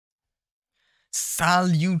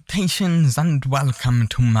Salutations and welcome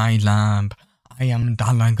to my lab. I am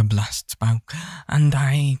Dalag Blastspout and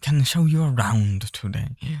I can show you around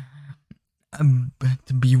today.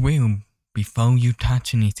 But beware, before you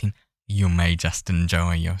touch anything, you may just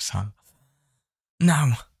enjoy yourself.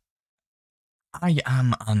 Now, I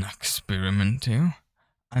am an experimenter,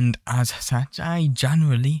 and as such, I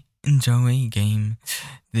generally enjoy games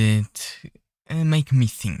that make me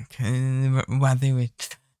think, whether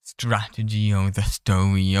it's strategy or the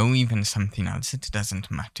story or even something else. It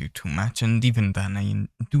doesn't matter too much, and even then I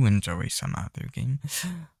do enjoy some other games.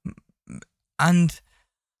 And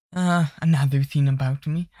another thing about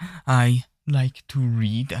me, I like to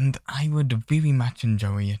read, and I would very much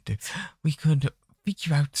enjoy it if we could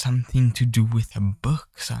figure out something to do with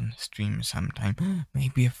books on stream sometime.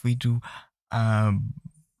 Maybe if we do I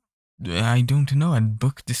don't know, a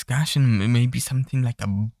book discussion, maybe something like a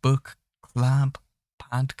book club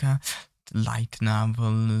podcast, light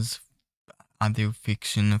novels, other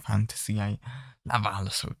fiction, fantasy. I love all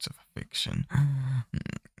sorts of fiction.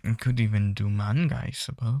 Could even do manga, I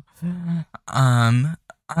suppose. And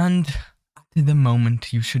at the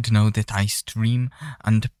moment, you should know that I stream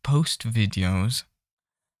and post videos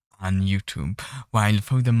on YouTube, while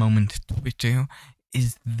for the moment, Twitter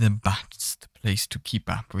is the best place to keep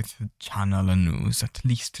up with the channel and news, at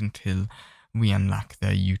least until we unlock the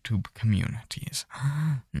YouTube communities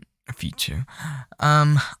feature.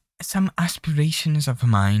 Some aspirations of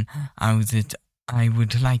mine are that I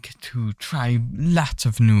would like to try lots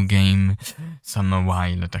of new games, some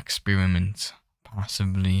wild experiments,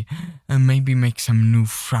 possibly, maybe make some new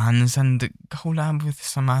friends and collab with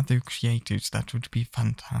some other creators. That would be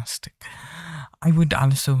fantastic. I would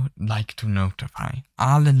also like to notify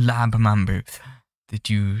all lab members that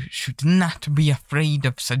you should not be afraid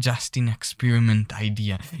of suggesting experiment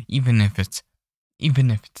idea, even if it's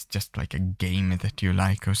just like a game that you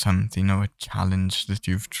like or something, or a challenge that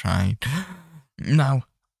you've tried. Now,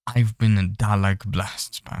 I've been a Dalag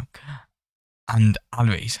Blastspout, and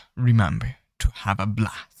always remember to have a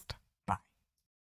blast.